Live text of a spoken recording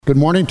Good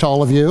morning to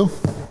all of you.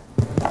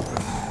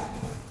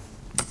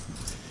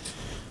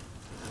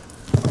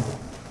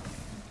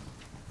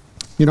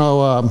 You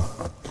know,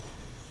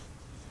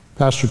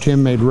 Pastor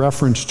Tim made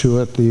reference to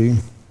it, the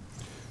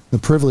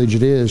privilege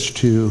it is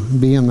to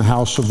be in the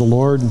house of the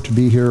Lord and to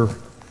be here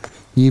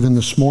even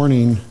this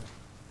morning.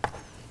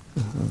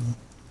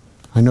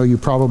 I know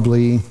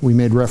we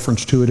made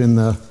reference to it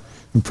and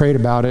prayed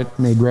about it,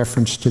 made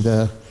reference to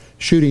the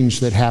shootings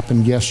that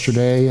happened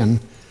yesterday, and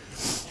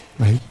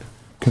I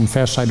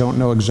confess I don't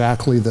know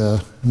exactly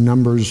the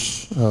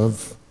numbers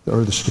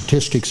or the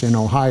statistics in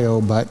Ohio,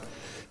 but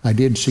I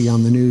did see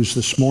on the news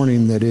this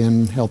morning that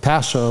in El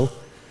Paso,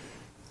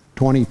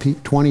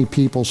 20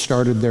 people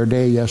started their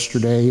day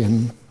yesterday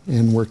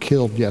and were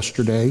killed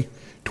yesterday.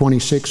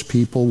 26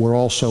 people were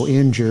also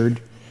injured,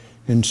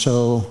 and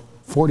so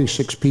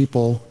 46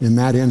 people in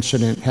that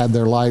incident had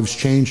their lives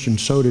changed, and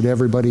so did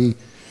everybody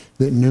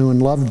that knew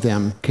and loved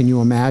them. Can you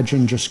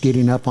imagine just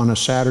getting up on a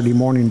Saturday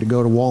morning to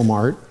go to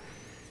Walmart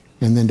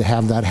and then to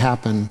have that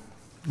happen?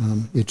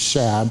 It's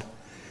sad,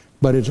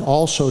 but it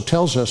also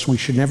tells us we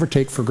should never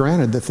take for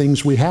granted the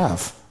things we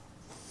have.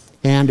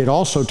 And it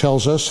also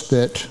tells us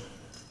that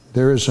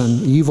there is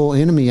an evil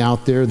enemy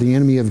out there, the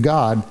enemy of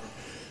God,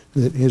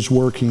 that is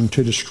working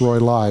to destroy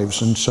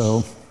lives. And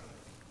so,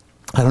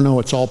 I don't know,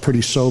 it's all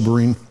pretty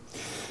sobering.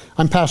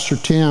 I'm Pastor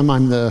Tim.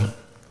 I'm the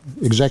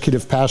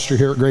executive pastor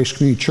here at Grace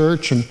Community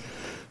Church, and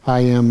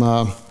I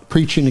am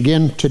preaching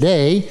again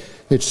today.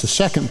 It's the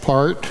second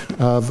part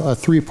of a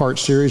three-part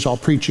series. I'll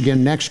preach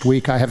again next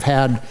week. I have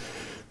had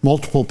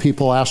multiple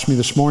people ask me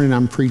this morning.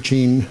 I'm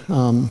preaching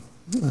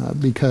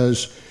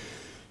because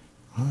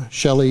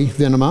Shelley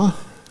Venema,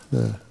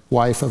 the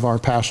wife of our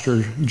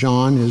pastor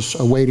John, is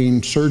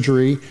awaiting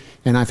surgery,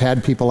 and I've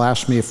had people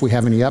ask me if we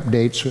have any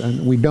updates,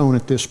 and we don't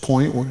at this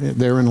point.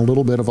 They're in a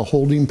little bit of a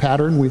holding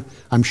pattern.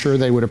 I'm sure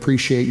they would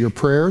appreciate your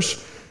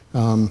prayers.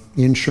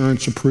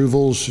 Insurance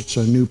approvals, it's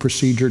a new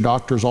procedure,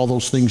 doctors, all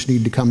those things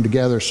need to come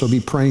together, so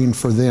be praying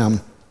for them.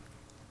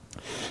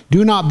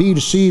 Do not be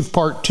deceived,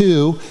 part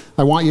 2.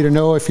 I want you to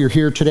know, if you're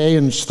here today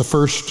and it's the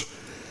first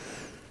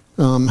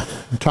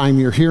time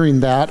you're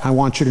hearing that, I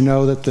want you to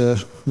know that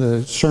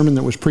the sermon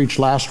that was preached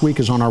last week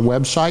is on our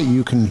website.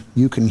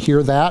 You can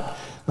hear that,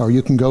 or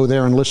you can go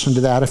there and listen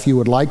to that if you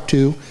would like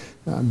to.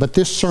 But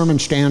this sermon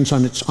stands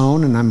on its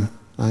own, and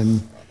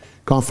I'm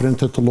confident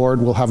that the Lord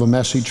will have a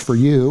message for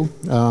you.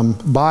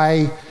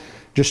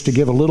 Just to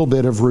give a little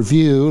bit of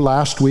review,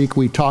 last week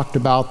we talked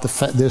about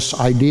this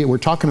idea. We're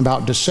talking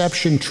about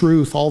deception,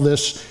 truth, all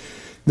this,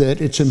 that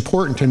it's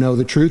important to know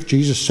the truth.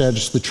 Jesus said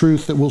it's the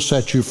truth that will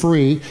set you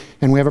free.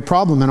 And we have a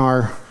problem in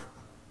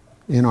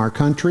our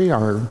country,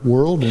 our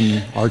world,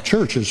 and our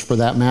churches for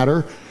that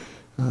matter,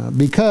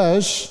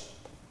 because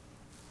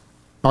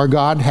our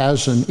God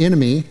has an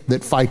enemy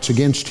that fights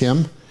against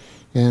him,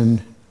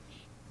 and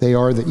they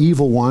are the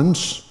evil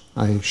ones.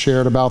 I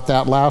shared about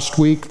that last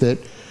week, that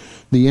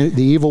the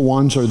evil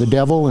ones are the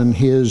devil and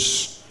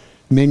his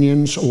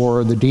minions,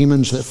 or the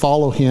demons that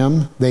follow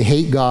him. They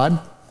hate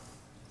God.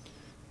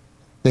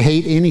 They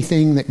hate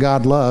anything that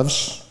God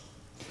loves.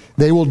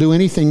 They will do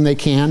anything they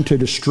can to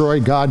destroy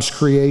God's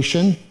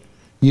creation,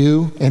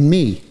 you and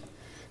me.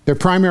 Their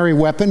primary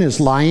weapon is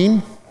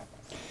lying,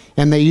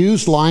 and they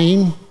use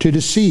lying to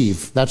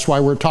deceive. That's why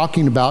we're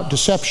talking about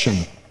deception.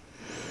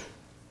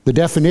 The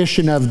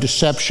definition of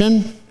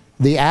deception: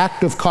 the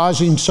act of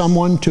causing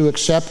someone to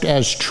accept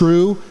as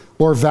true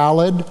or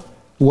valid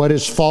what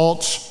is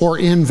false or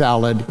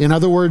invalid. In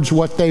other words,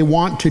 what they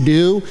want to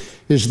do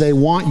is they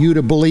want you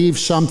to believe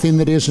something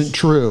that isn't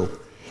true.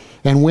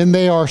 And when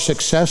they are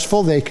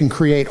successful, they can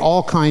create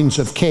all kinds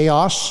of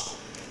chaos,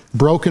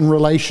 broken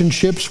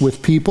relationships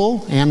with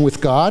people and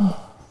with God.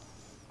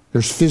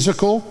 There's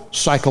physical,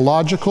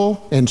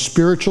 psychological, and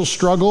spiritual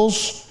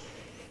struggles,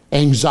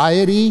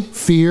 anxiety,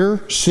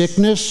 fear,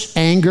 sickness,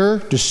 anger,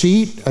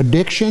 deceit,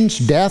 addictions,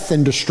 death,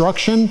 and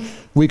destruction.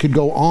 We could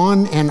go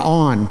on and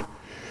on.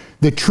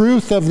 The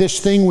truth of this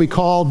thing we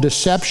call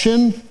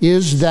deception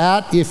is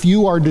that if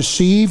you are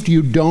deceived,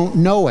 you don't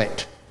know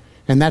it.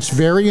 And that's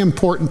very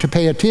important to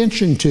pay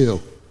attention to.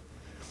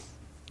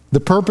 The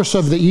purpose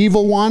of the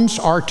evil ones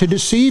are to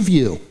deceive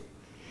you.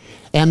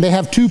 And they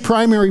have two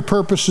primary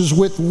purposes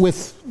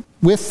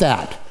with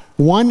that.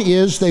 One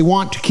is they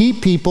want to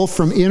keep people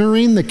from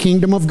entering the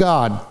kingdom of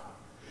God.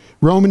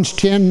 Romans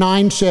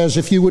 10:9 says,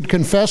 if you would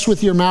confess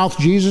with your mouth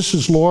Jesus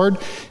is Lord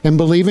and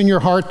believe in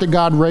your heart that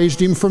God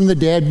raised him from the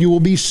dead, you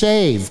will be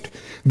saved.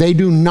 They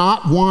do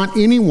not want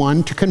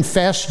anyone to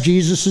confess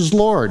Jesus is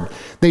Lord.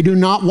 They do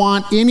not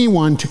want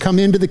anyone to come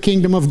into the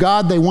kingdom of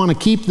God. They want to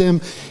keep them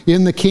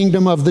in the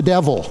kingdom of the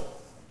devil.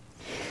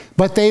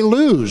 But they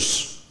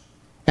lose.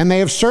 And they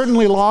have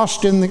certainly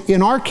lost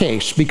in our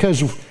case,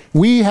 because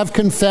we have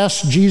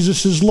confessed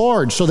Jesus is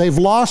Lord. So they've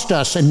lost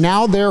us, and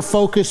now their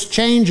focus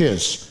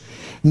changes.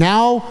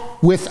 Now,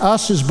 with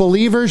us as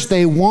believers,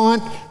 they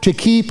want to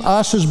keep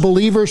us as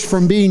believers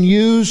from being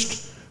used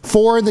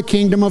for the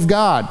kingdom of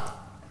God.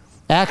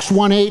 Acts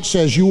 1:8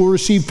 says, you will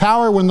receive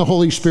power when the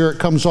Holy Spirit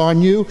comes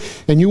on you,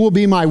 and you will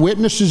be my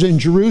witnesses in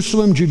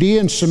Jerusalem, Judea,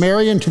 and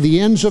Samaria, and to the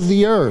ends of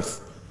the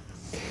earth.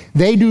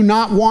 They do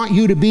not want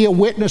you to be a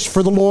witness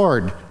for the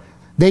Lord.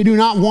 They do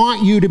not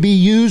want you to be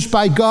used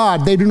by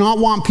God. They do not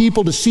want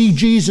people to see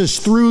Jesus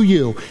through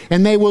you,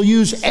 and they will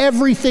use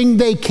everything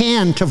they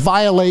can to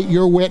violate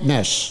your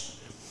witness.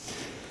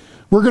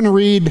 We're going to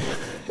read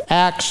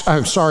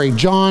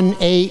John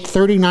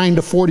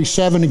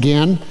 8:39-47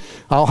 again.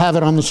 I'll have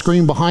it on the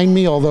screen behind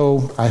me,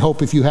 although I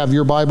hope if you have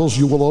your Bibles,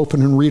 you will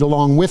open and read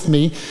along with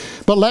me.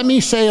 But let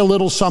me say a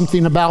little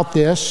something about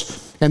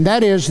this, and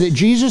that is that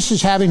Jesus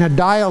is having a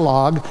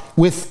dialogue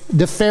with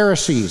the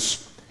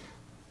Pharisees.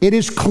 It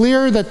is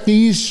clear that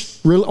these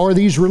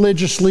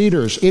religious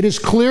leaders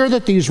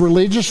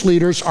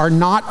are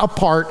not a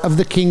part of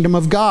the kingdom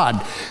of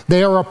God.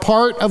 They are a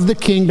part of the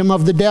kingdom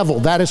of the devil.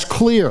 That is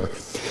clear.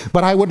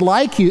 But I would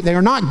like you, they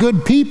are not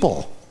good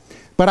people.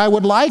 But I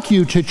would like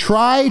you to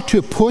try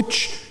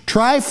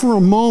for a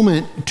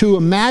moment to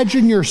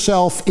imagine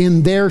yourself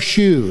in their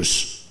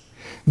shoes.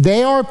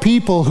 They are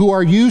people who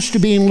are used to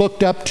being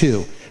looked up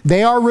to.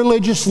 They are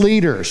religious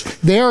leaders.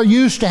 They are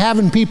used to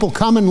having people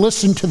come and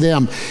listen to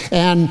them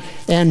and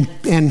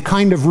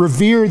kind of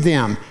revere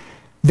them.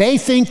 They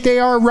think they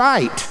are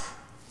right.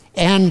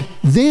 And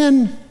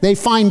then they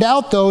find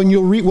out, though, and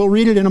we'll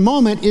read it in a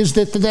moment, is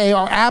that they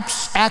are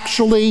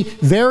actually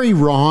very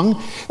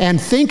wrong.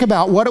 And think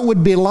about what it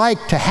would be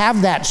like to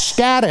have that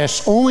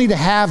status, only to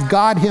have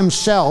God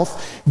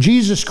himself,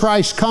 Jesus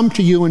Christ, come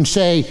to you and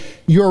say,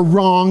 you're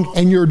wrong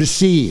and you're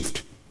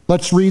deceived.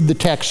 Let's read the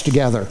text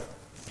together.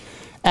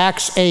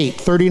 Acts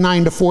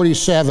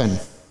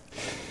 8:39-47.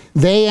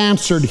 They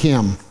answered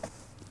him,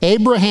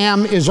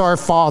 Abraham is our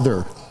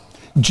father.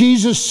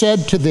 Jesus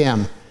said to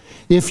them,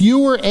 if you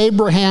were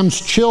Abraham's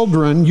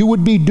children, you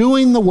would be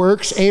doing the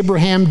works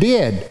Abraham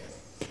did.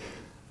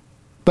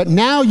 But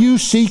now you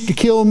seek to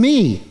kill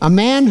me, a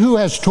man who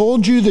has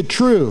told you the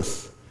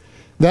truth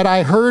that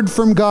I heard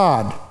from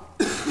God.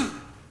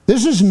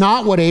 This is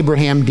not what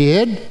Abraham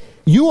did.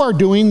 You are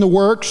doing the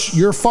works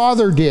your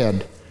father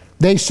did.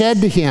 They said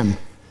to him,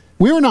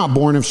 we were not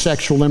born of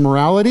sexual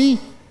immorality.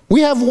 We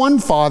have one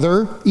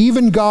Father,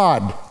 even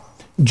God.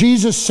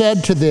 Jesus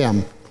said to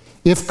them,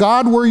 if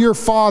God were your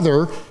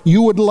Father,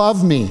 you would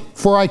love me,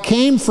 for I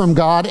came from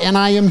God and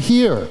I am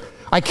here.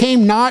 I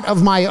came not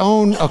of my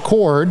own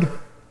accord,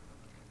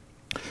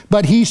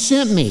 but he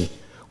sent me.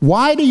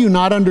 Why do you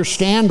not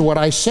understand what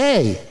I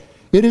say?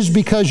 It is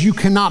because you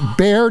cannot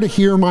bear to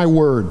hear my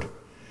word.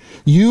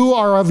 You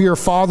are of your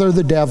father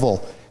the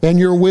devil, and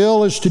your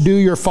will is to do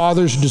your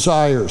father's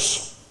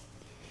desires.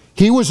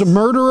 He was a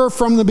murderer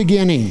from the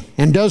beginning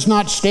and does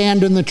not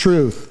stand in the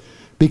truth,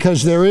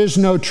 because there is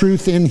no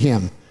truth in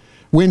him.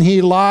 When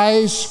he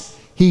lies,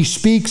 he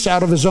speaks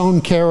out of his own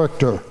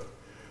character.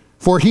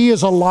 For he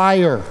is a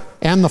liar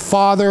and the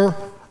father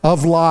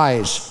of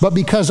lies. But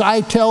because I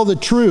tell the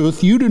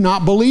truth, you do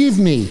not believe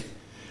me.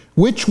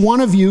 Which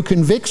one of you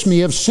convicts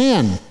me of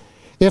sin?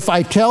 If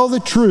I tell the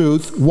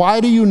truth, why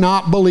do you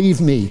not believe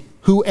me?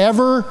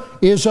 Whoever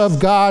is of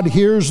God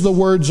hears the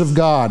words of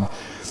God.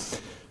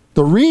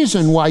 The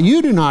reason why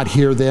you do not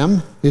hear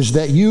them is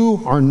that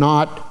you are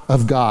not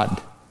of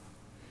God.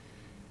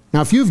 Now,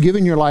 if you've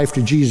given your life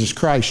to Jesus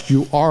Christ,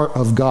 you are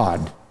of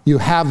God. You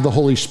have the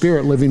Holy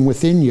Spirit living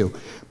within you.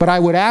 But I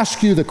would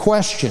ask you the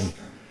question,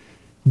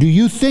 do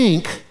you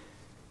think,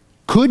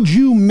 could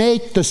you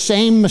make the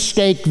same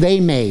mistake they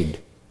made?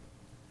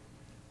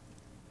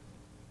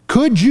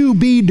 Could you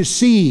be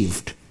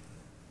deceived?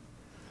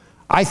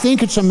 I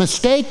think it's a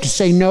mistake to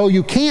say, no,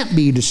 you can't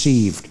be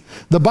deceived.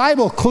 The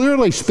Bible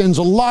clearly spends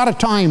a lot of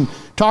time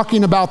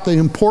talking about the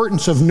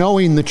importance of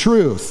knowing the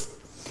truth.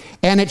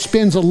 And it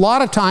spends a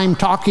lot of time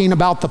talking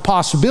about the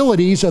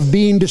possibilities of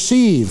being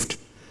deceived.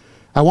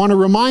 I want to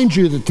remind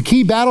you that the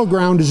key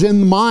battleground is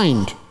in the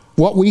mind,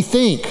 what we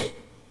think.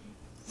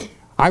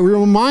 I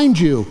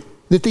remind you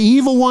that the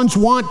evil ones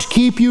want to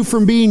keep you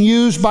from being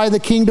used by the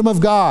kingdom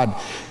of God.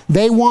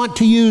 They want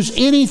to use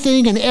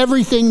anything and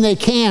everything they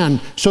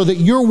can so that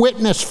your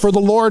witness for the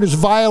Lord is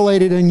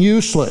violated and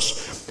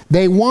useless.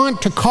 They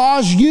want to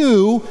cause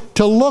you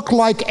to look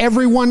like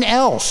everyone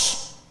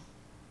else.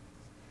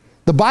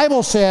 The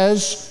Bible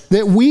says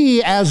that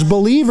we as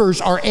believers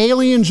are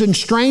aliens and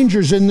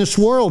strangers in this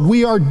world.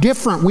 We are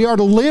different. We are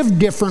to live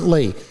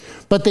differently.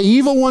 But the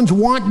evil ones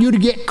want you to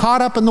get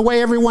caught up in the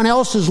way everyone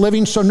else is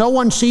living so no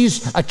one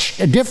sees a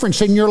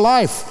difference in your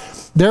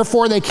life.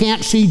 Therefore, they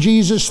can't see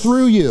Jesus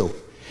through you.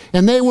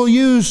 And they will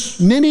use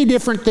many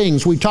different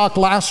things. We talked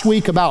last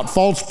week about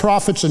false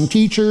prophets and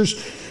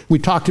teachers. We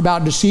talked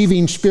about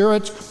deceiving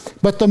spirits.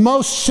 But the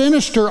most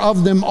sinister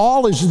of them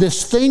all is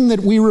this thing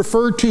that we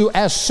refer to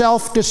as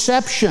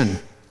self-deception.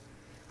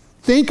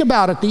 Think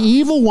about it. The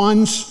evil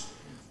ones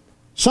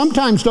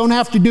sometimes don't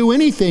have to do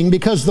anything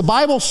because the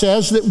Bible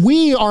says that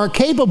we are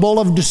capable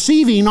of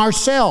deceiving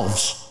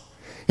ourselves.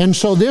 And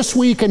so this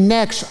week and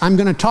next, I'm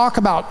going to talk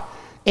about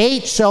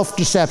 8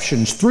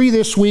 self-deceptions, 3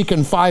 this week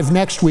and 5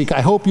 next week.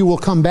 I hope you will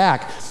come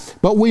back.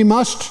 But we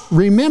must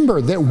remember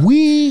that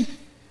we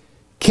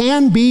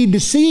can be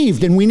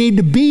deceived, and we need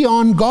to be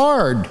on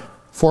guard.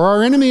 For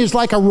our enemy is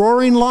like a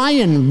roaring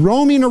lion,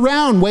 roaming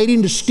around,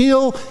 waiting to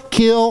steal,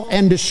 kill,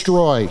 and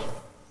destroy.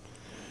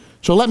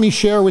 So let me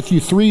share with you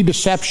 3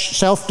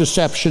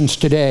 self-deceptions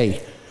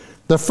today.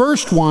 The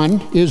first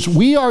one is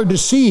we are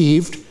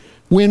deceived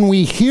when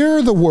we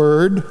hear the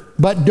word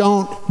but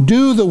don't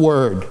do the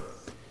word.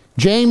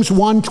 James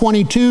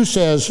 1:22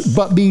 says,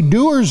 "But be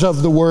doers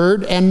of the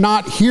word and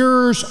not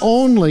hearers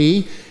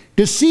only,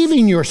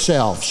 deceiving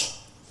yourselves."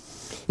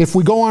 If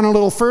we go on a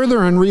little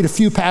further and read a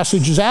few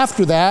passages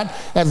after that,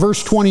 at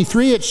verse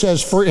 23 it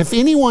says, "For if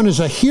anyone is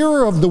a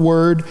hearer of the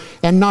word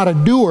and not a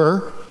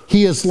doer,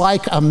 he is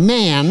like a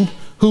man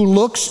who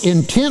looks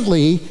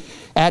intently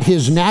at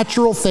his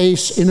natural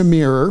face in a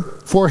mirror,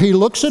 for he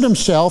looks at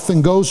himself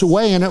and goes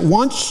away and at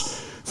once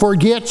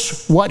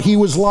forgets what he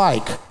was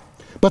like.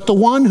 But the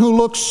one who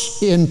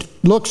looks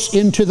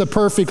into the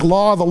perfect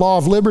law, the law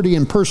of liberty,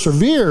 and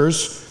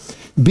perseveres,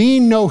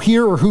 being no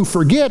hearer who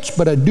forgets,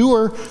 but a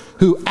doer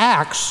who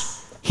acts,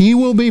 he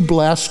will be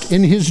blessed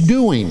in his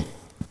doing."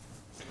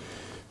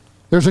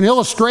 There's an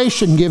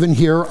illustration given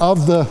here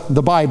of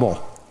the Bible.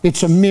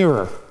 It's a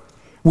mirror.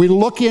 We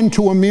look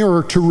into a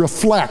mirror to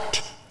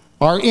reflect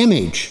our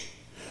image.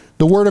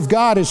 The Word of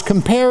God is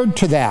compared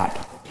to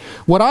that.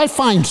 What I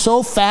find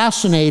so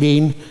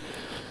fascinating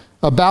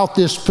about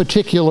this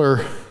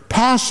particular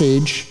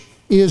passage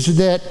is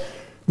that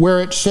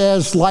where it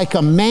says, like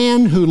a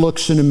man who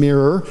looks in a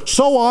mirror,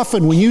 so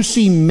often when you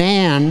see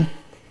man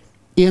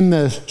in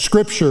the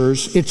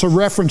scriptures, it's a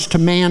reference to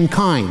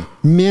mankind,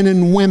 men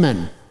and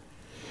women.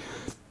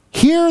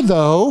 Here,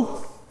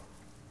 though,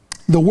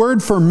 the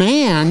word for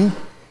man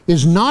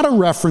is not a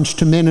reference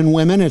to men and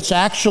women, it's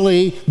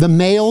actually the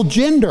male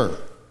gender.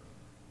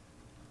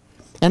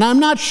 And I'm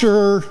not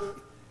sure,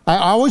 I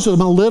always am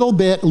a little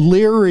bit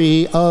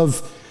leery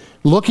of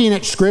looking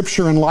at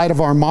Scripture in light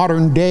of our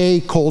modern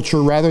day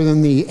culture rather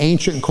than the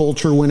ancient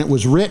culture when it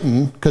was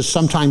written, because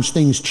sometimes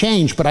things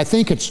change. But I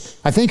think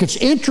it's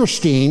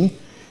interesting,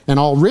 and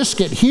I'll risk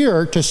it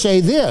here to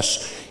say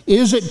this.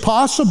 Is it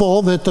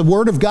possible that the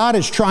Word of God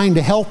is trying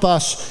to help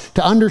us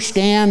to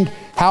understand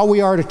how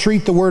we are to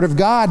treat the Word of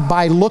God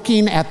by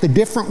looking at the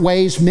different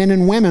ways men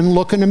and women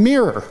look in a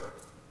mirror?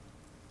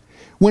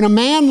 When a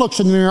man looks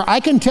in the mirror, I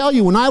can tell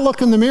you, when I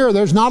look in the mirror,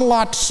 there's not a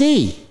lot to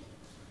see.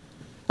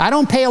 I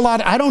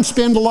don't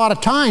spend a lot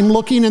of time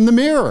looking in the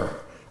mirror.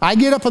 I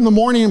get up in the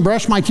morning and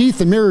brush my teeth,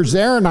 the mirror's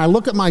there, and I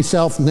look at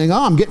myself and think,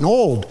 oh, I'm getting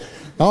old.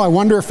 Oh, I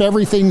wonder if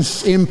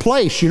everything's in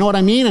place. You know what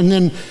I mean?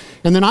 And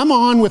then I'm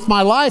on with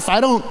my life.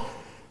 I don't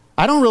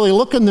really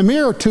look in the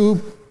mirror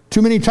too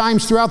many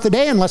times throughout the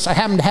day unless I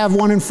happen to have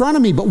one in front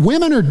of me. But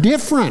women are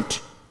different.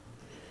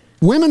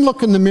 Women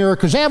look in the mirror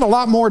because they have a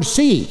lot more to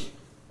see.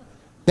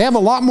 They have a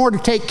lot more to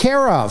take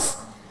care of.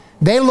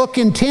 They look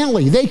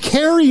intently. They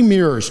carry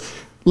mirrors.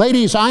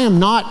 Ladies, I'm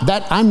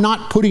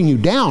not putting you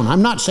down.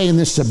 I'm not saying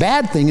this is a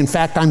bad thing. In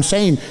fact, I'm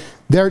saying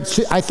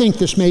I think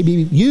this may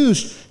be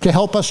used to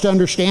help us to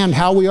understand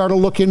how we are to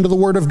look into the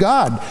Word of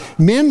God.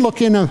 Men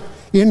look into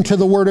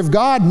the Word of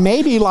God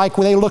maybe like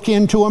they look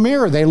into a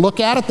mirror. They look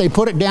at it, they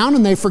put it down,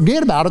 and they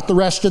forget about it the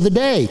rest of the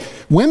day.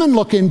 Women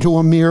look into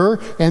a mirror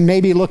and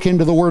maybe look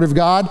into the Word of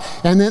God,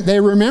 and then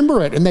they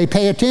remember it, and they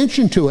pay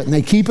attention to it, and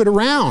they keep it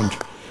around.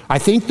 I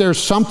think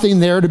there's something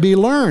there to be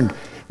learned.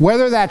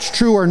 Whether that's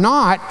true or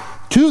not,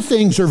 two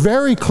things are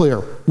very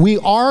clear. We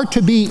are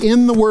to be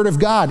in the Word of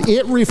God.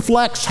 It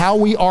reflects how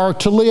we are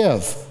to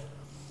live.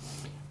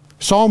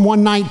 Psalm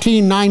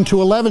 119,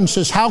 9-11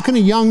 says, "How can a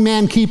young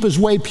man keep his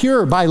way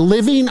pure? By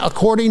living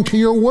according to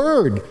your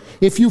word.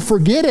 If you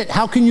forget it,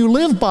 how can you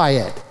live by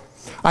it?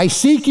 I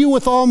seek you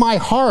with all my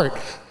heart.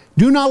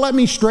 Do not let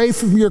me stray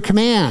from your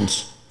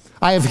commands.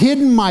 I have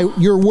hidden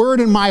your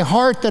word in my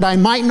heart that I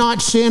might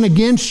not sin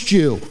against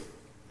you."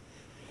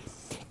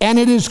 And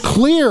it is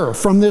clear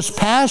from this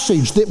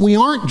passage that we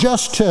aren't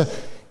just to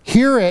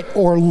hear it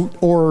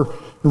or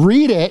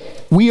read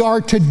it, we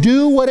are to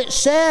do what it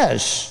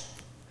says.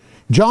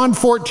 John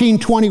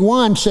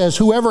 14:21 says,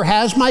 "Whoever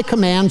has my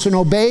commands and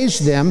obeys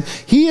them,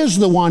 he is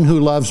the one who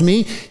loves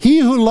me. He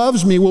who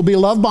loves me will be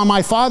loved by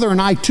my Father,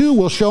 and I too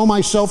will show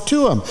myself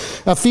to him."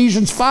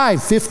 Ephesians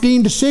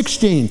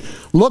 5:15-16.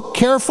 "Look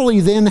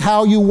carefully then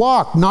how you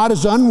walk, not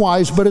as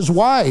unwise but as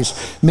wise,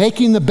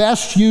 making the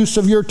best use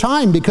of your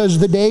time because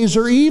the days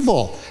are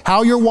evil."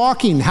 How you're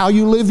walking, how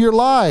you live your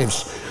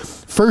lives.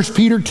 1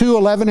 Peter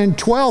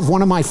 2:11-12,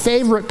 one of my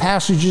favorite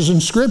passages in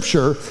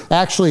Scripture.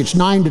 Actually, it's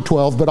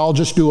 9-12, but I'll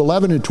just do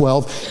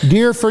 11-12.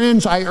 "Dear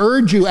friends, I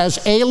urge you as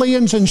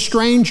aliens and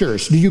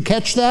strangers." Do you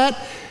catch that?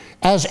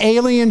 As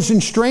aliens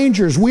and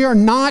strangers. We are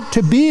not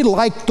to be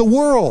like the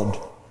world.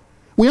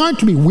 We aren't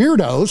to be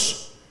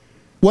weirdos.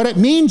 What it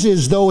means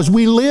is, though, is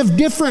we live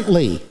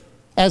differently.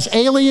 As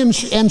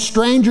aliens and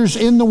strangers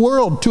in the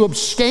world, to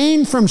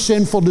abstain from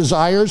sinful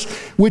desires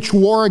which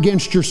war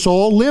against your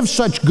soul. Live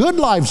such good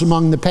lives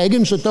among the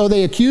pagans that though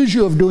they accuse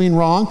you of doing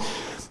wrong,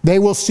 they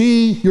will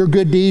see your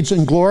good deeds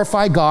and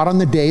glorify God on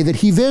the day that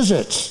He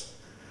visits.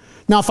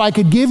 Now, if I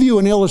could give you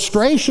an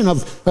illustration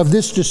of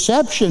this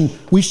deception,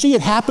 we see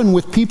it happen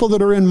with people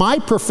that are in my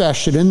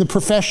profession, in the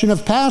profession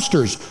of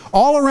pastors.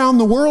 All around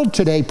the world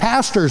today,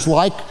 pastors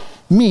like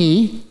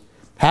me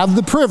have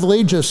the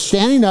privilege of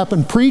standing up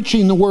and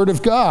preaching the Word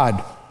of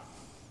God.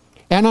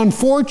 And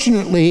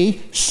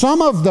unfortunately,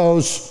 some of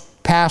those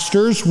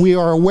pastors we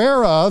are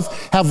aware of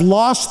have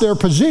lost their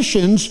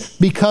positions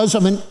because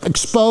of an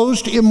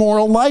exposed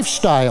immoral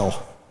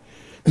lifestyle.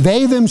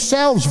 They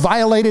themselves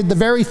violated the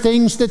very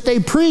things that they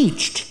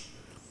preached.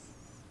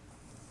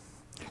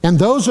 And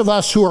those of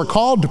us who are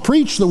called to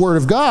preach the Word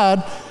of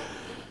God,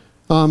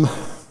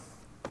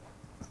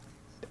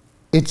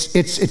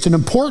 it's an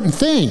important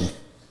thing.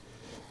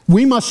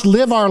 We must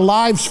live our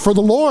lives for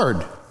the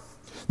Lord.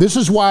 This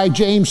is why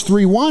James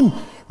 3:1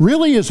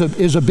 really is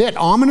a bit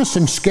ominous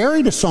and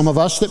scary to some of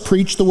us that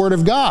preach the Word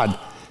of God,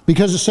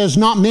 because it says,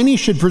 "Not many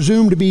should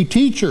presume to be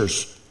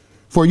teachers,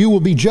 for you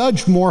will be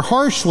judged more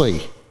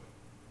harshly."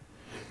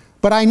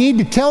 But I need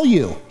to tell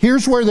you,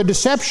 here's where the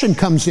deception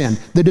comes in.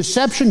 The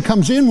deception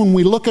comes in when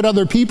we look at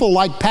other people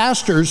like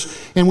pastors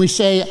and we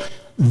say,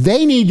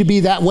 they need to be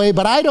that way,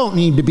 but I don't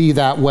need to be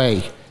that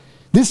way.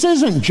 This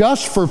isn't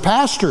just for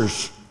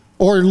pastors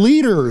or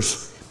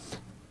leaders.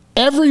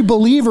 Every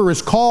believer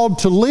is called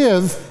to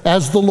live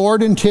as the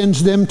Lord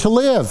intends them to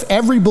live.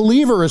 Every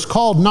believer is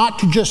called not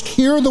to just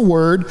hear the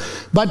Word,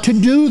 but to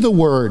do the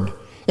Word.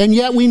 And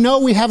yet we know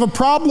we have a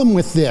problem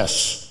with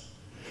this.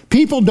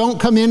 People don't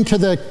come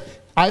into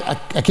I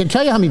can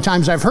tell you how many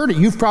times I've heard it.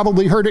 You've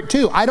probably heard it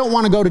too. I don't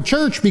want to go to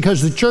church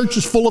because the church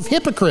is full of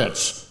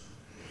hypocrites.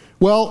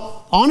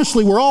 Well,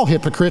 honestly, we're all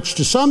hypocrites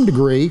to some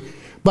degree,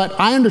 but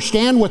I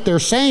understand what they're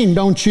saying,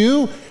 don't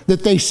you?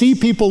 That they see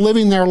people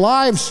living their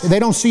lives, they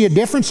don't see a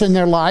difference in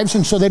their lives,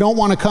 and so they don't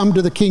want to come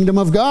to the kingdom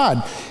of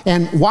God.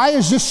 And why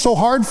is this so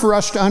hard for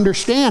us to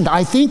understand?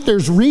 I think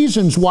there's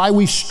reasons why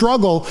we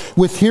struggle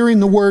with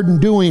hearing the Word and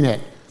doing it.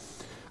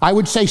 I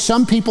would say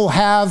some people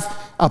have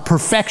a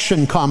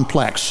perfection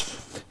complex.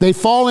 They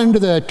fall into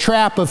the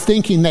trap of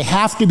thinking they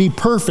have to be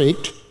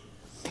perfect,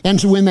 and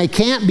so when they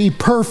can't be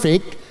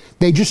perfect,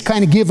 they just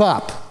kind of give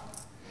up.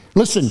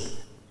 Listen,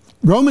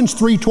 Romans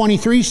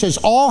 3:23 says,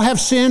 "All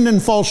have sinned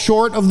and fall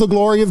short of the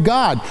glory of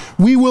God."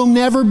 We will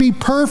never be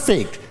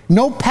perfect.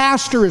 No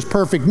pastor is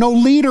perfect. No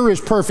leader is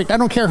perfect. I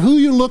don't care who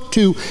you look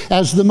to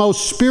as the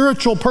most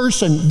spiritual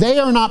person. They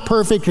are not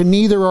perfect, and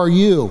neither are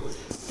you.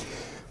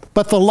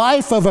 But the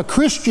life of a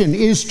Christian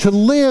is to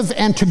live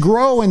and to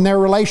grow in their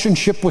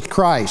relationship with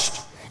Christ.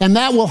 And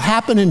that will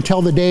happen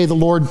until the day the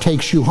Lord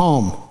takes you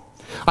home.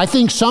 I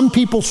think some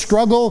people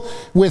struggle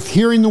with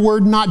hearing the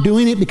Word and not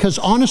doing it because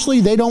honestly,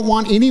 they don't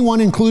want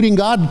anyone, including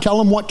God, to tell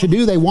them what to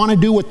do. They want to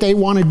do what they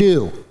want to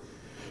do.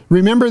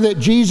 Remember that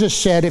Jesus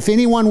said, "If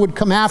anyone would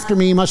come after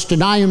me, he must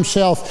deny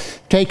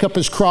himself, take up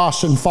his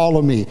cross, and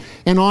follow me."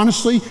 And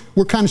honestly,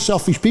 we're kind of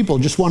selfish people,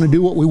 just want to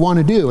do what we want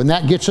to do, and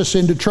that gets us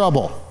into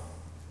trouble.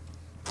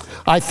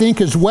 I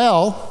think as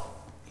well,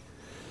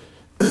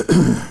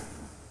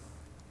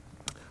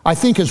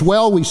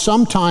 we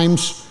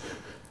sometimes,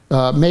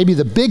 maybe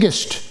the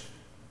biggest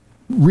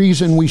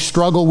reason we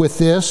struggle with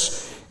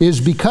this is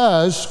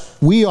because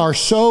we are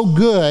so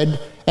good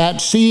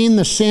at seeing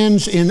the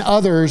sins in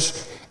others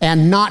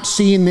and not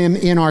seeing them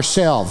in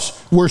ourselves.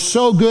 We're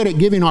so good at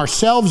giving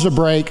ourselves a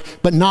break,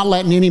 but not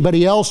letting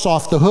anybody else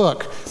off the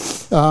hook.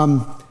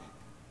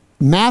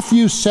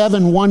 Matthew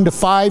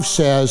 7:1-5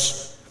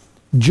 says,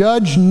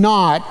 "Judge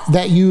not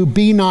that you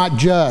be not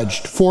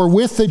judged, for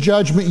with the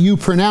judgment you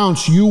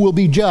pronounce, you will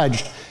be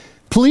judged."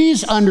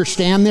 Please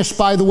understand this,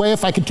 by the way,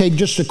 if I could take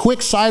just a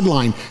quick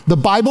sideline. The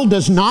Bible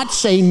does not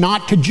say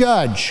not to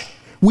judge.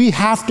 We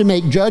have to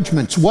make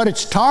judgments. What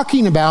it's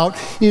talking about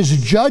is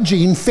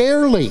judging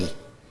fairly.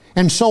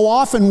 And so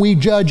often we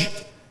judge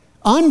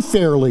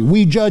unfairly.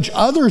 We judge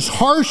others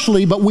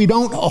harshly, but we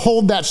don't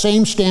hold that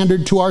same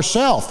standard to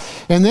ourselves.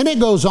 And then it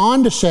goes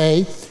on to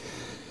say,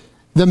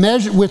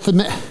 with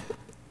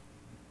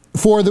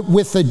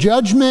the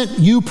judgment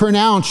you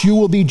pronounce, you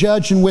will be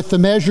judged, and with the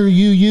measure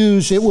you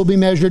use, it will be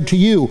measured to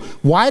you.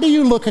 Why do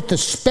you look at the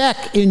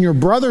speck in your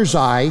brother's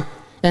eye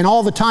and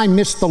all the time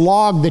miss the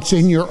log that's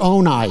in your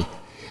own eye?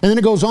 And then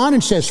it goes on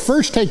and says,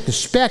 first take the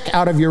speck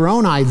out of your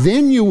own eye,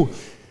 then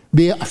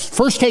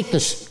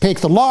take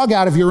the log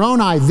out of your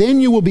own eye,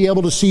 then you will be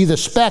able to see the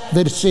speck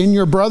that's in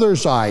your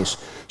brother's eyes.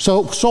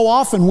 So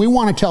often we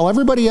want to tell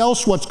everybody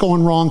else what's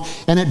going wrong,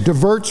 and it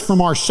diverts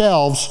from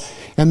ourselves.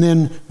 And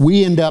then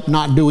we end up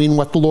not doing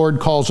what the Lord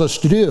calls us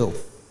to do.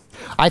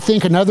 I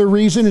think another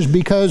reason is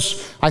because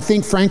I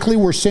think, frankly,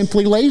 we're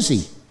simply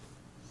lazy.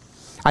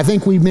 I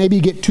think we maybe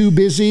get too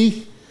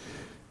busy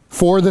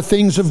for the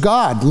things of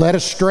God, led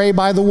astray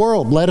by the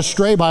world, led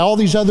astray by all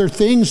these other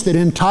things that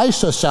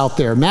entice us out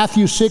there.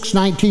 Matthew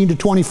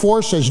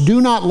 6:19-24 says,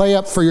 "Do not lay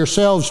up for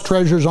yourselves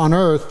treasures on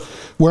earth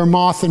where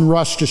moth and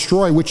rust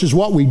destroy," which is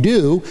what we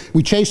do.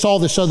 We chase all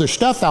this other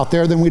stuff out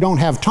there, then we don't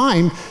have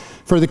time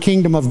for the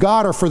kingdom of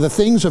God or for the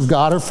things of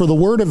God or for the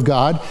Word of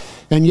God.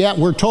 And yet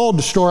we're told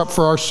to store up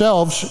for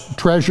ourselves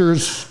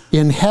treasures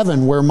in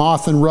heaven, where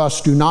moth and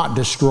rust do not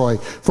destroy.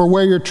 For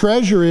where your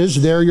treasure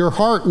is, there your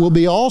heart will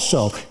be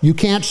also. You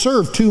can't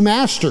serve two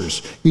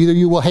masters. Either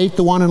you will hate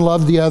the one and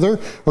love the other,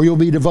 or you'll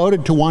be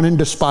devoted to one and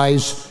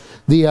despise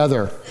the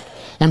other.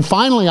 And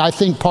finally, I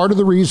think part of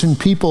the reason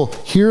people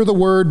hear the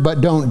word but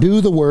don't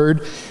do the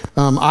word,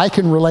 I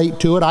can relate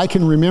to it. I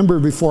can remember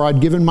before I'd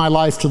given my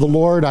life to the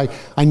Lord,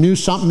 I knew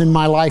something in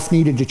my life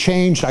needed to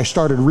change. I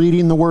started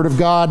reading the Word of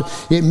God.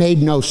 It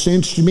made no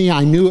sense to me.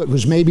 I knew it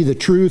was maybe the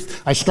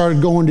truth. I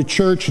started going to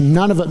church.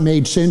 None of it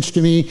made sense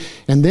to me.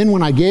 And then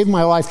when I gave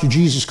my life to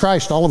Jesus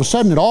Christ, all of a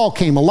sudden it all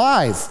came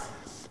alive.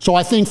 So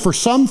I think for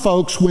some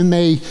folks, when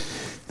they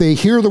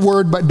hear the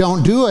word but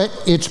don't do it,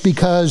 it's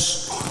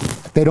because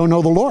they don't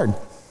know the Lord.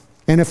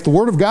 And if the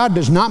Word of God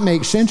does not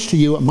make sense to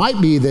you, it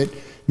might be that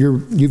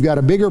you've got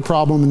a bigger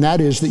problem, and that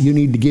is that you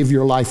need to give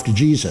your life to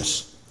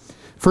Jesus.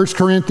 1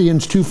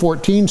 Corinthians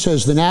 2:14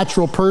 says, the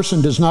natural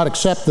person does not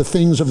accept the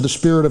things of the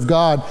Spirit of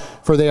God,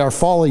 for they are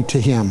folly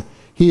to him.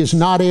 He is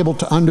not able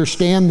to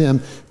understand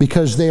them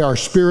because they are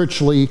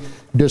spiritually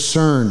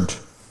discerned.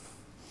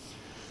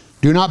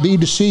 Do not be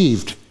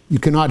deceived.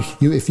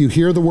 If you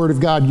hear the Word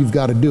of God, you've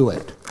got to do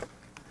it.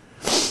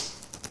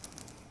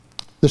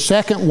 The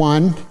second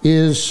one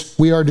is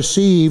we are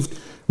deceived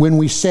when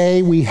we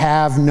say we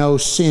have no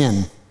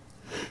sin.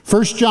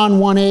 1 John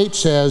 1:8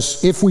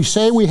 says, if we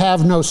say we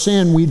have no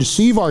sin, we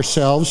deceive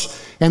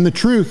ourselves, and the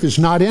truth is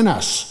not in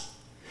us.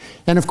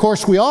 And of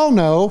course, we all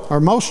know, or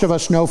most of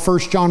us know,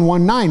 1 John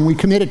 1:9. We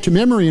commit it to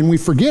memory and we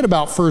forget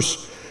about 1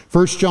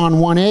 John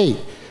 1:8.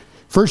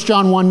 1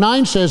 John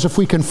 1:9 says, if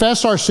we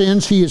confess our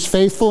sins, He is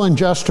faithful and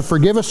just to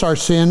forgive us our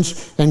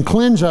sins and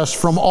cleanse us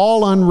from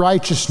all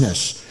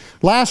unrighteousness.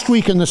 Last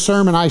week in the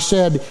sermon I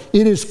said,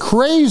 it is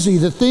crazy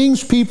the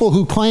things people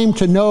who claim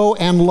to know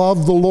and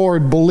love the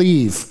Lord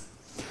believe.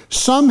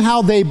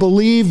 Somehow they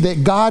believe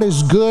that God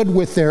is good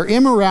with their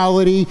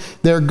immorality,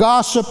 their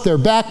gossip, their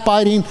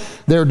backbiting,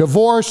 their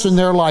divorce, and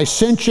their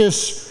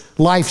licentious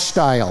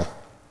lifestyle.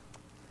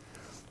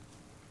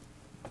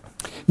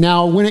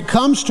 Now, when it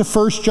comes to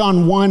 1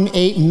 John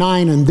 1:8 and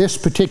 9 and this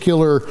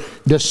particular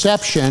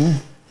deception,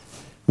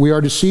 we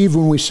are deceived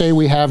when we say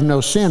we have no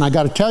sin. I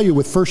got to tell you,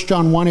 with 1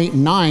 John 1:8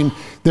 and 9,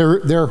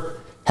 there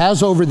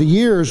has over the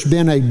years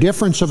been a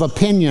difference of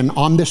opinion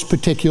on this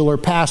particular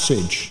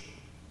passage.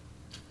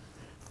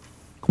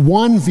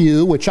 One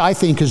view, which I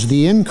think is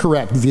the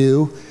incorrect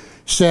view,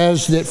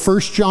 says that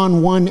 1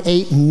 John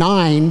 1:8 and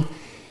 9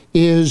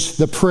 is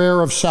the prayer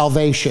of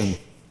salvation.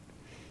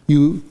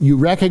 You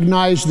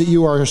recognize that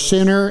you are a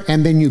sinner,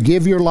 and then you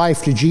give your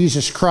life to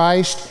Jesus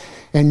Christ,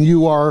 and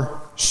you are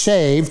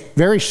saved,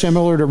 very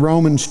similar to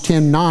Romans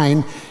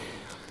 10:9.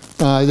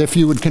 If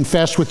you would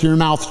confess with your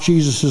mouth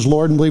Jesus is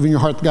Lord and believe in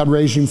your heart that God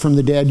raised Him from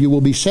the dead, you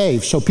will be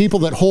saved. So people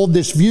that hold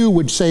this view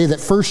would say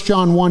that 1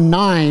 John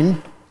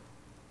 1:9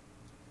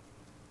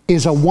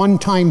 is a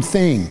one-time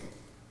thing.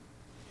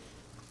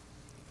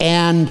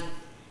 And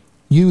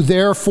you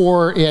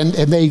therefore, and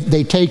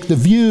they take the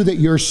view that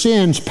your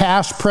sins,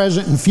 past,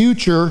 present, and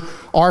future,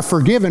 are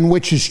forgiven,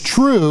 which is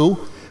true,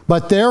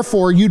 but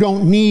therefore you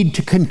don't need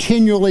to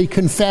continually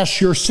confess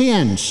your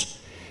sins.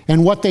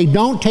 And what they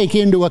don't take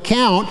into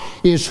account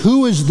is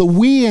who is the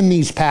we in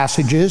these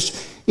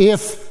passages.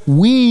 If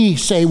we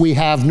say we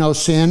have no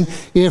sin,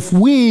 if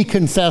we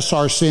confess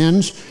our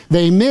sins,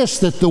 they miss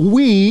that the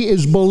we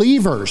is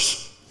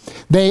believers.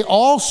 They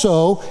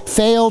also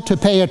fail to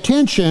pay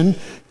attention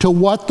to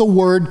what the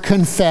word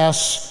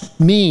confess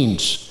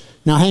means.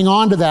 Now hang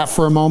on to that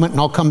for a moment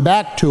and I'll come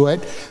back to it.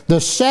 The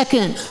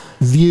second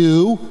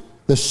view,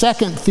 the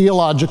second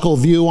theological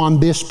view on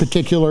this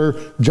particular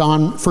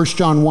 1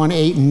 John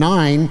 1:8 and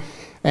 9,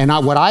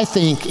 and what I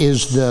think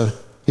is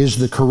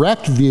the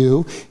correct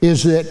view,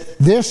 is that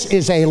this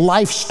is a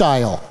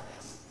lifestyle.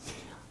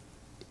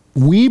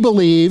 We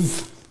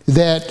believe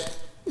that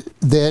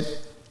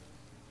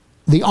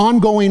the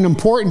ongoing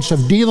importance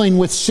of dealing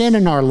with sin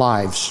in our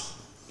lives.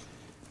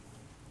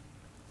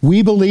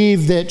 We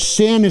believe that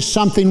sin is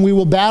something we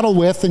will battle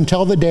with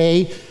until the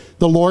day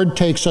the Lord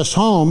takes us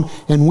home,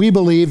 and we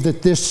believe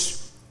that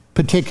this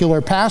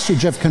particular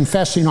passage of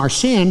confessing our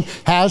sin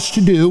has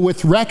to do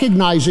with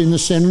recognizing the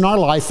sin in our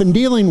life and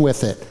dealing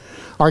with it.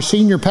 Our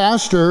senior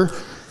pastor,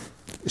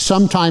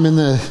 sometime in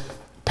the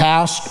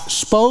past,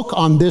 spoke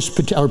on this,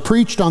 or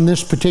preached on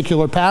this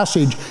particular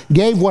passage,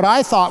 gave what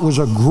I thought was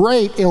a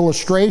great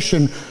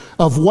illustration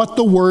of what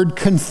the word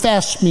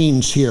confess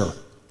means here.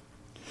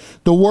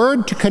 The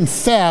word to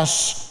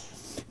confess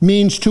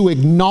means to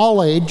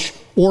acknowledge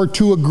or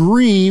to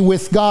agree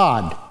with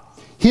God.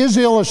 His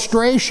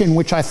illustration,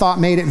 which I thought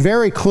made it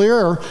very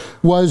clear,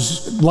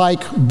 was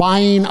like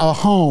buying a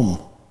home.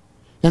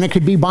 And it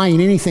could be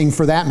buying anything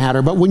for that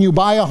matter. But when you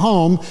buy a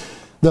home,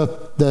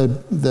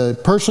 the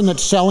person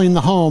that's selling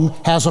the home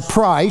has a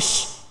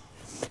price,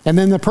 and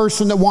then the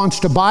person that wants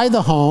to buy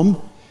the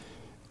home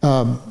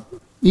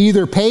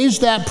either pays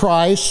that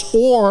price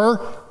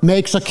or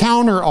makes a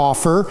counter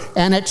offer,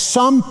 and at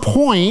some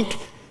point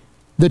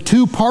the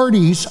two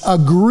parties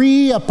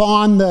agree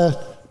upon the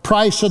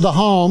price of the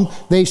home,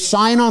 they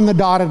sign on the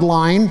dotted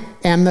line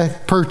and the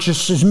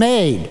purchase is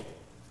made.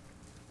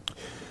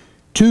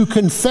 To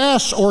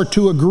confess or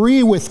to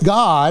agree with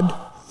God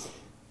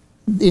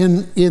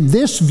in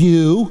this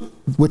view,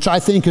 which I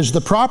think is the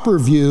proper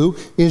view,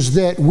 is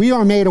that we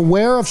are made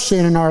aware of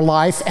sin in our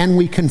life and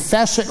we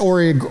confess it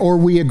or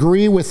we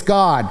agree with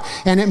God.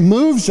 And it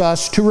moves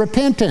us to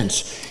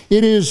repentance.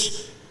 It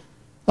is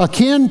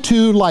akin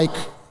to like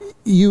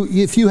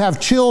if you have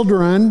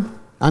children,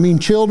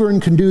 children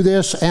can do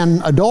this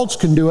and adults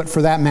can do it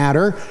for that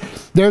matter.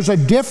 There's a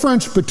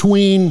difference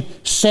between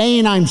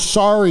saying I'm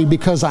sorry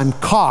because I'm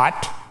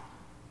caught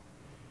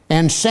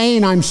and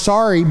saying I'm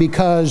sorry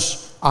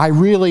because I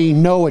really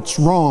know it's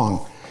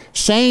wrong.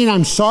 Saying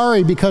I'm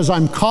sorry because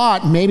I'm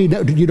caught, maybe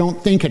you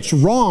don't think it's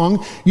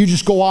wrong, you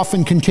just go off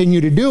and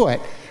continue to do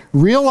it.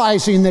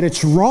 Realizing that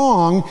it's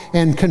wrong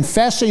and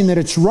confessing that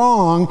it's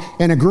wrong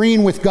and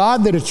agreeing with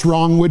God that it's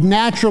wrong would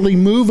naturally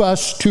move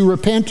us to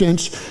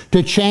repentance,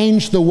 to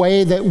change the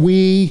way that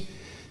we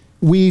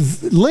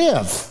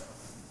live.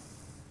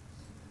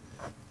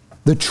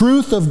 The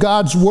truth of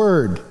God's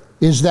Word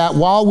is that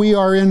while we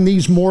are in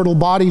these mortal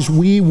bodies,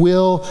 we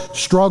will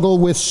struggle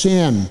with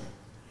sin.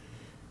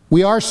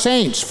 We are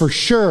saints, for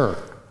sure.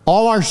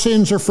 All our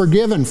sins are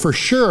forgiven, for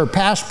sure,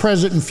 past,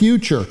 present, and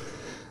future.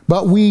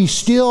 But we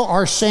still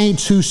are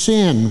saints who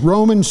sin.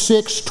 Romans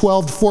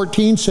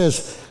 6:12-14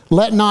 says,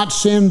 "Let not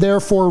sin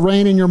therefore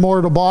reign in your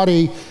mortal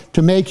body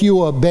to make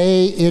you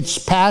obey its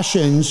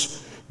passions.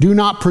 Do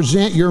not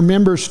present your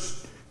members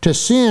to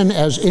sin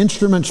as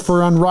instruments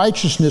for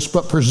unrighteousness,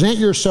 but present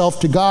yourself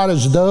to God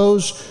as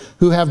those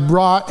who have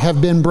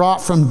been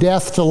brought from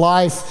death to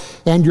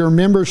life, and your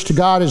members to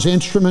God as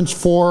instruments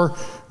for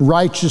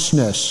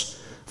righteousness.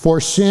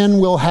 For sin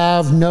will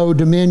have no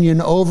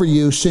dominion over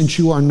you, since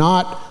you are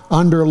not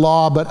under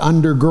law, but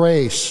under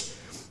grace."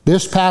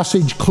 This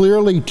passage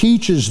clearly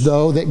teaches,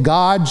 though, that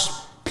God's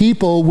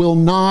people will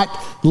not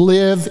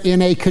live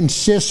in a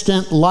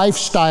consistent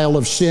lifestyle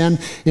of sin.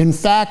 In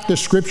fact, the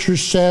Scripture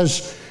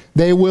says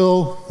they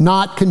will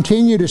not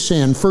continue to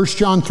sin. 1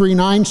 John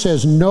 3:9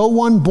 says, "No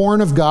one born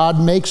of God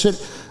makes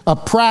it a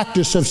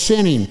practice of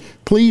sinning."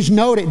 Please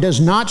note, it does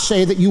not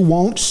say that you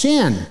won't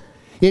sin.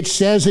 It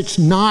says it's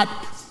not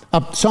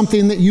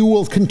something that you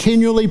will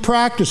continually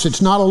practice.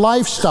 It's not a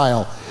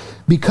lifestyle,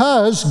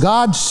 because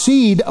God's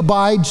seed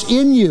abides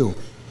in you.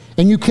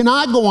 And you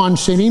cannot go on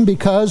sinning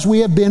because we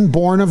have been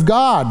born of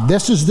God.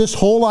 This is this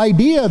whole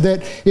idea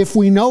that if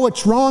we know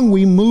it's wrong,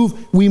 we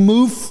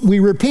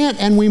repent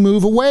and we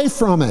move away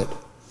from it.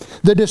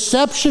 The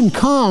deception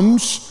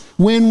comes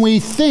when we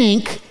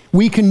think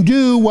we can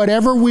do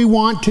whatever we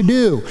want to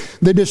do.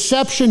 The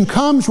deception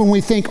comes when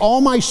we think all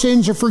my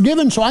sins are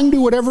forgiven, so I can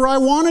do whatever I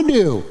want to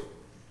do.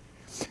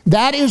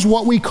 That is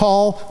what we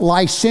call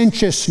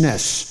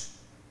licentiousness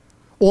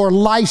or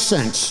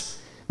license.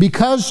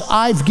 Because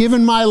I've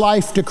given my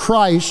life to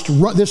Christ,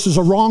 this is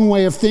a wrong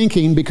way of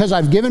thinking, because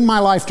I've given my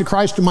life to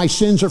Christ and my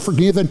sins are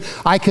forgiven,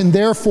 I can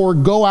therefore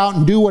go out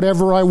and do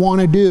whatever I want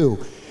to do.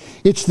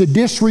 It's the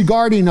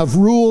disregarding of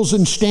rules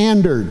and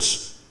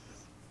standards.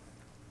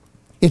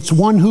 It's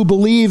one who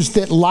believes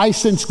that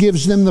license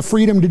gives them the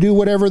freedom to do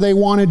whatever they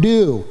want to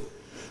do.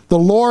 The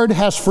Lord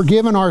has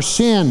forgiven our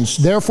sins,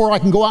 therefore I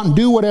can go out and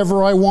do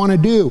whatever I want to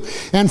do.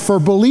 And for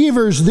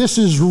believers, this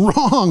is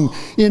wrong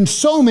in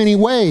so many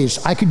ways.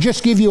 I could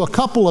just give you a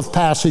couple of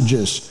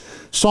passages.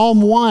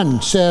 Psalm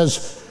 1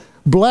 says,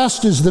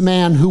 "Blessed is the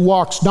man who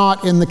walks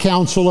not in the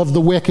counsel of the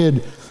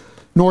wicked,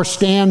 nor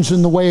stands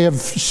in the way of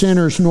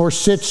sinners, nor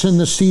sits in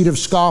the seat of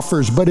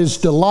scoffers, but his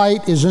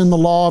delight is in the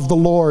law of the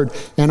Lord,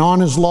 and on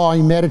his law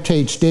he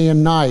meditates day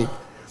and night."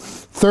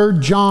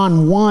 3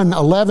 John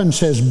 1:11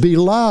 says,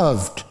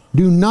 "Beloved,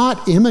 do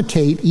not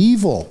imitate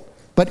evil,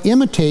 but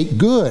imitate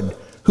good.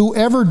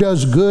 Whoever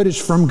does good is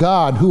from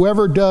God.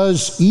 Whoever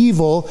does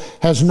evil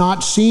has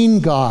not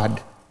seen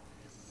God."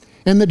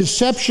 And the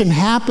deception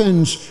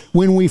happens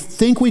when we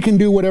think we can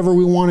do whatever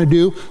we want to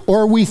do,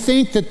 or we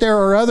think that there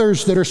are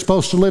others that are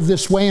supposed to live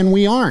this way and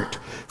we aren't.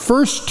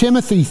 1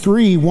 Timothy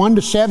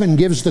 3:1-7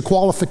 gives the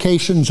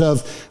qualifications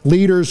of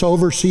leaders,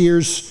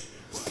 overseers.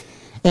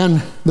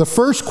 And the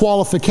first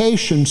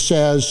qualification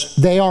says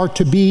they are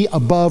to be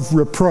above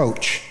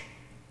reproach.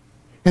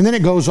 And then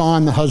it goes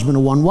on, the husband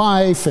of one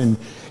wife, and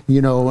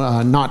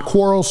not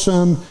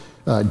quarrelsome,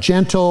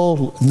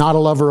 gentle, not a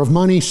lover of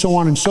money, so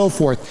on and so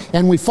forth.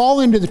 And we fall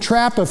into the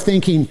trap of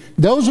thinking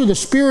those are the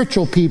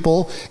spiritual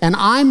people, and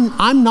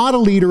I'm not a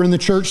leader in the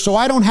church, so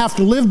I don't have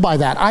to live by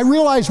that. I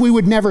realize we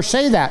would never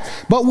say that,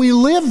 but we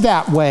live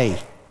that way.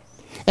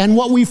 And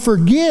what we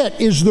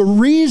forget is the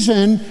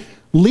reason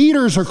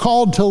leaders are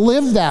called to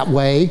live that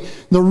way.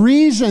 The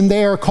reason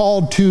they are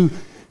called to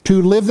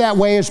live that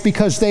way is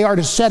because they are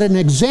to set an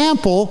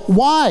example.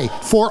 Why?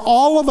 For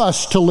all of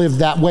us to live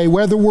that way,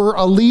 whether we're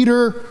a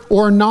leader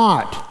or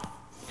not.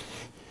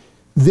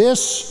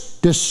 This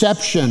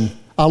deception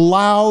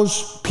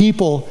allows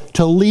people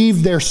to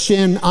leave their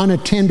sin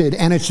unattended,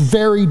 and it's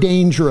very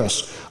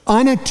dangerous.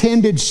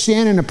 Unattended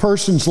sin in a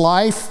person's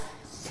life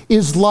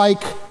is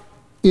like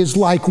is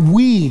like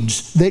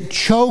weeds that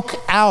choke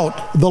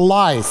out the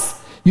life.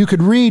 You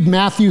could read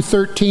Matthew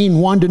 13,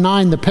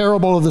 1-9, the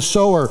parable of the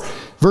sower.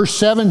 Verse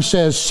 7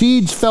 says,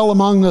 seeds fell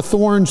among the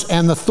thorns,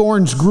 and the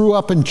thorns grew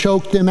up and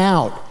choked them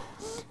out.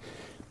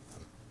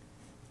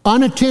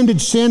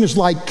 Unattended sin is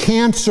like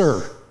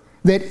cancer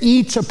that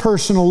eats a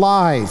person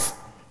alive,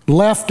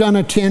 left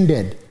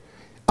unattended.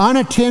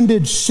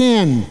 Unattended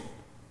sin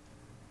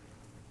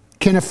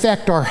can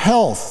affect our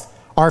health,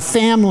 our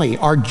family,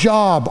 our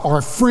job,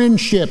 our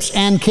friendships,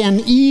 and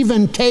can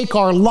even take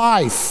our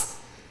life.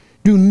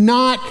 Do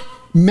not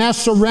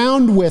mess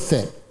around with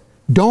it.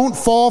 Don't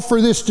fall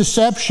for this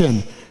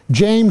deception.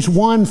 James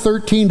 1,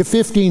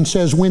 13-15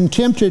 says, when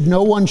tempted,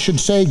 no one should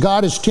say,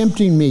 God is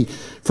tempting me.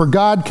 For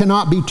God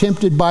cannot be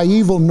tempted by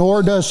evil,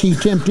 nor does he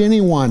tempt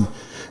anyone.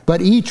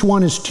 But each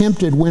one is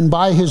tempted when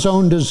by his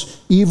own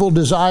evil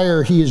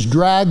desire he is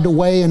dragged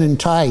away and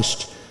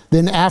enticed.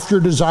 Then after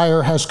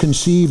desire has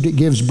conceived, it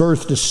gives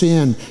birth to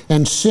sin.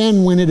 And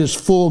sin, when it is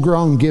full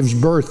grown, gives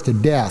birth to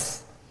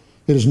death.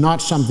 It is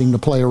not something to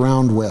play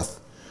around with.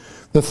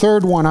 The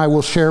third one I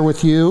will share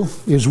with you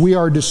is we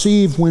are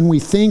deceived when we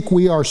think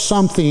we are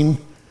something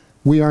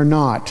we are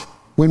not.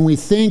 When we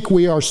think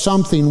we are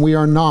something we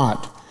are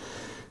not.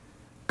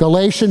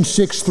 Galatians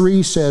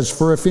 6:3 says,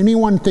 for if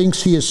anyone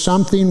thinks he is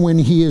something when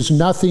he is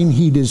nothing,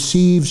 he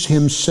deceives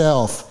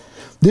himself.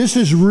 This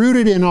is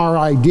rooted in our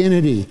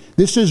identity.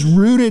 This is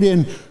rooted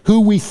in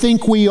who we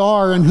think we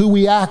are and who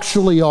we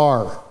actually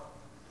are.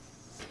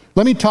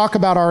 Let me talk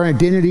about our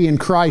identity in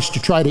Christ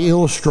to try to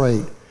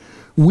illustrate.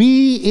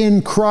 We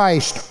in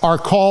Christ are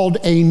called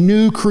a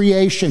new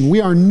creation.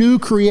 We are new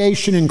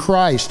creation in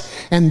Christ.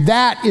 And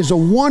that is a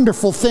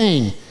wonderful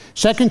thing.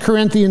 2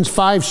 Corinthians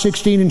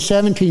 5:16 and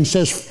 17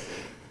 says,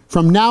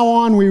 from now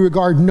on we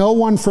regard no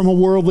one from a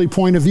worldly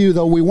point of view.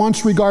 Though we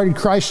once regarded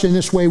Christ in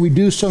this way, we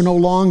do so no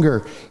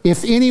longer.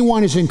 If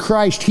anyone is in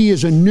Christ, he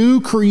is a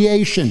new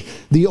creation.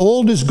 The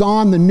old is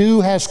gone, the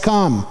new has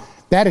come.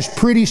 That is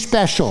pretty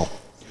special.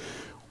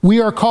 We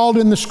are called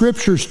in the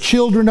scriptures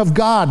children of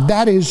God.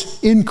 That is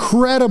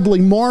incredibly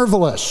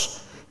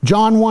marvelous.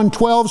 John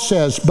 1:12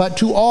 says, but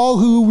to all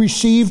who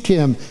received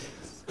him,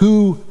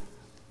 who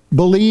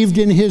believed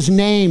in his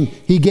name,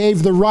 he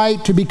gave the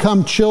right to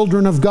become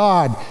children of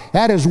God.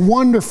 That is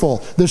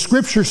wonderful. The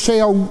scriptures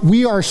say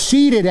we are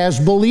seated as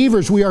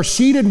believers. We are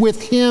seated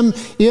with him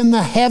in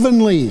the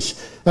heavenlies.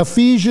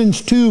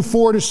 Ephesians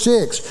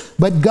 2:4-6.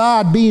 But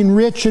God, being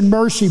rich in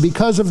mercy,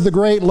 because of the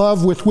great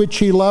love with which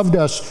he loved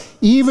us,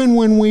 even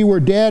when we were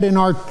dead in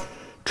our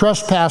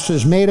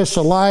trespasses, made us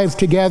alive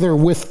together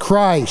with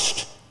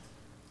Christ.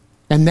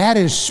 And that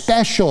is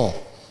special.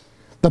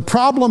 The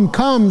problem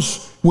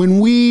comes when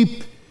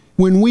we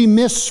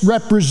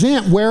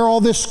misrepresent where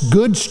all this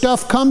good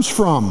stuff comes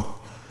from.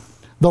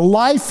 The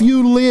life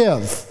you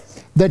live,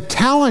 the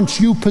talents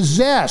you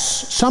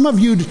possess. Some of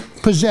you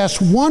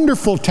possess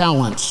wonderful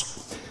talents.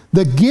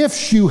 The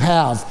gifts you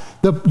have,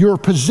 your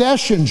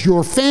possessions,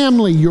 your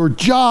family, your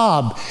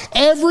job,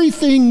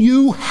 everything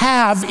you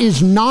have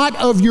is not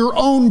of your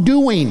own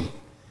doing.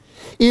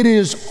 It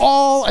is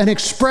all an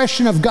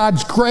expression of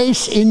God's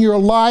grace in your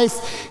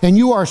life, and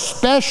you are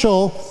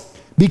special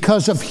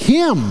because of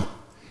him,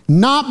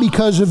 not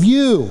because of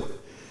you.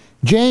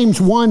 James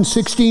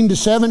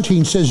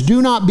 1:16-17 says,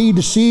 do not be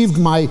deceived,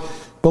 my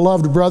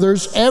beloved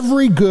brothers.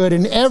 Every good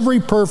and every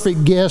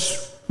perfect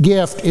gift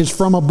is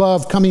from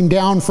above, coming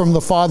down from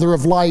the Father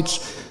of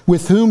lights,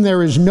 with whom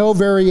there is no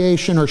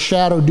variation or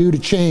shadow due to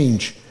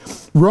change.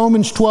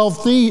 Romans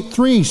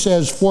 12:3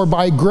 says, for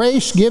by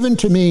grace given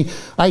to me,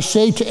 I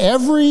say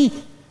to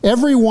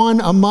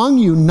everyone among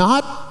you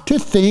not to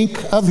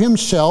think of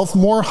himself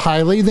more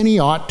highly than he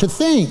ought to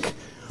think,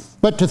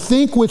 but to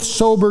think with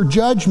sober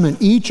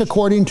judgment, each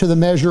according to the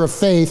measure of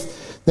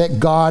faith that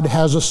God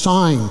has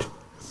assigned.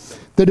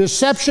 The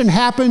deception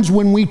happens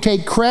when we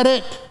take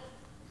credit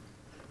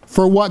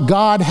for what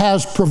God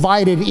has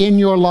provided in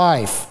your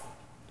life.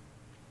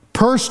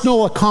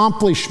 Personal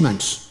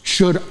accomplishments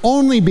should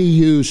only be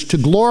used to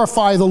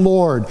glorify the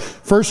Lord.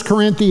 1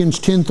 Corinthians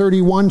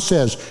 10:31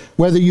 says,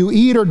 whether you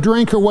eat or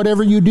drink or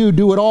whatever you do,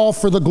 do it all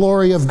for the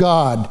glory of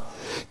God.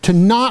 To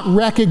not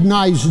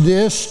recognize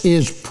this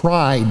is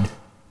pride.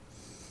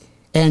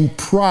 And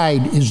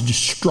pride is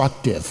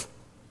destructive.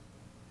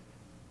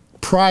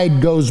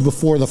 Pride goes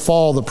before the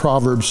fall, the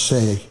Proverbs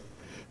say.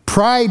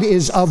 Pride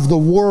is of the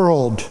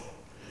world.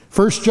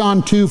 1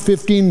 John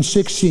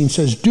 2:15-16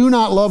 says, do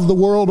not love the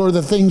world or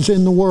the things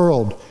in the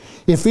world.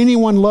 If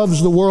anyone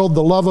loves the world,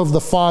 the love of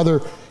the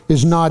Father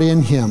is not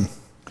in him.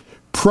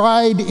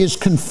 Pride is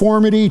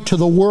conformity to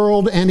the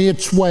world and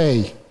its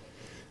way.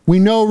 We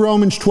know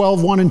Romans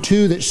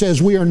 12:1-2 that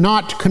says we are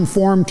not to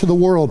conform to the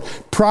world.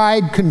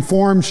 Pride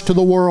conforms to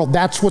the world.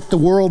 That's what the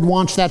world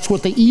wants. That's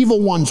what the evil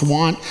ones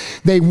want.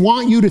 They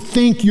want you to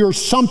think you're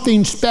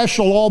something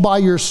special all by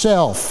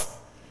yourself.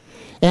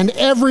 And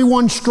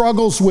everyone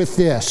struggles with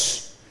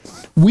this.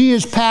 We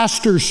as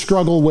pastors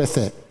struggle with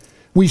it.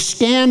 We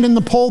stand in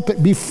the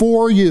pulpit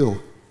before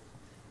you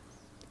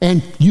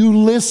and you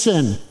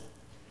listen,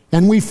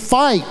 and we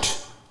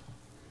fight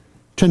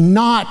to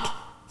not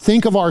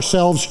think of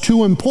ourselves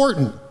too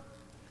important,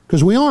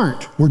 because we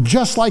aren't. We're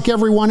just like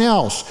everyone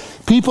else.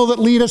 People that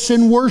lead us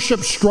in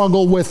worship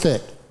struggle with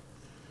it.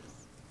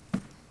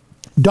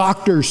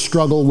 Doctors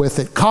struggle with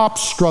it.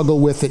 Cops struggle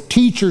with it.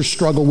 Teachers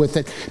struggle with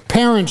it.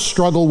 Parents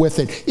struggle with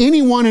it.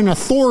 Anyone in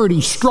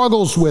authority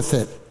struggles with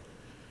it.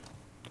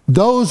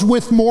 Those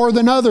with more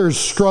than others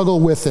struggle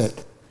with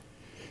it.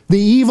 The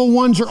evil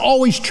ones are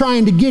always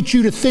trying to get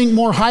you to think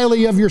more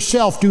highly of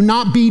yourself. Do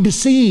not be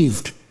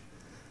deceived.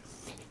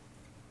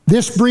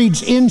 This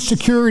breeds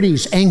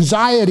insecurities,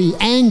 anxiety,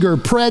 anger,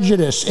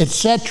 prejudice,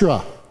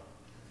 etc.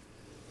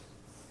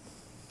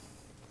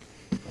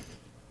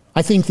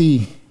 I think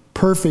the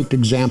perfect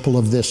example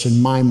of this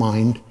in my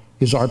mind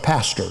is our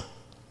pastor.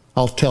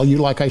 I'll tell you,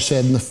 like I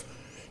said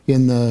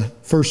in the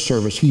first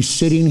service, he's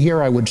sitting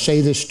here. I would say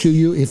this to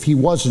you if he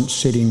wasn't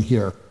sitting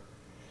here.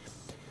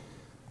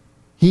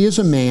 He is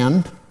a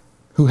man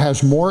who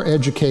has more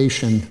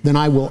education than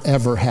I will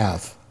ever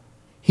have.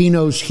 He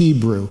knows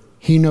Hebrew.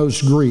 He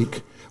knows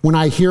Greek. When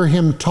I hear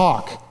him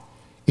talk,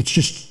 it's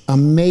just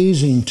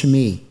amazing to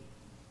me.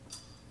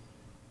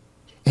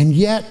 And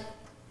yet,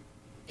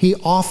 he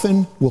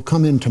often will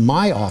come into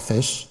my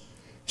office,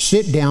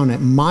 sit down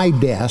at my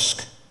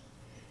desk,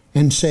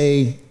 and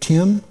say,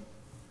 Tim,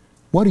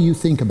 what do you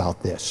think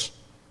about this?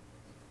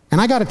 And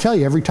I got to tell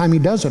you, every time he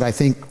does it, I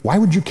think, why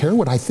would you care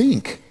what I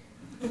think?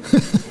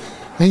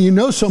 And you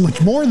know so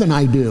much more than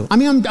I do. I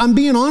mean, I'm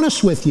being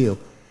honest with you.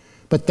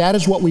 But that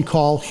is what we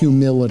call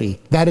humility.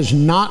 That is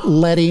not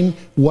letting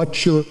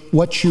what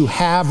you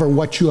have or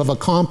what you have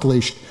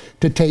accomplished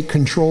to take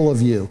control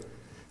of you.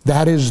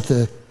 That is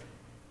the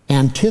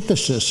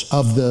antithesis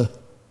of the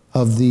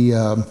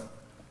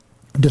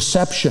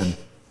deception.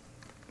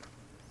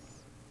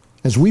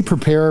 As we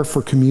prepare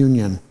for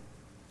communion,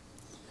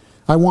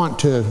 I want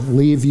to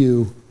leave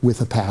you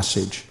with a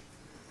passage.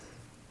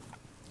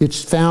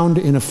 It's found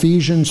in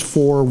Ephesians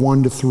 4,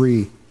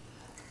 1-3.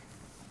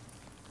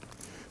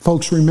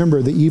 Folks,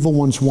 remember, the evil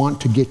ones want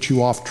to get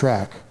you off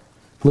track.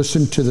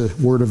 Listen to the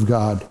word of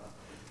God.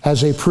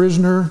 As a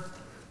prisoner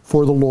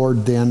for the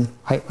Lord, then,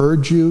 I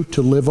urge you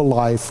to live a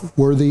life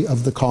worthy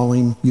of the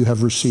calling you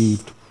have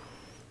received.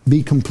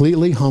 Be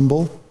completely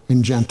humble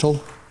and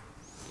gentle.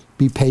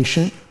 Be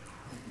patient,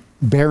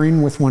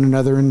 bearing with one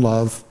another in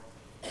love.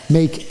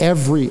 Make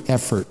every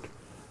effort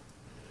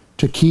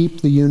to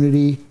keep the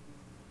unity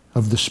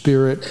of the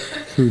Spirit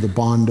through the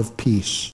bond of peace.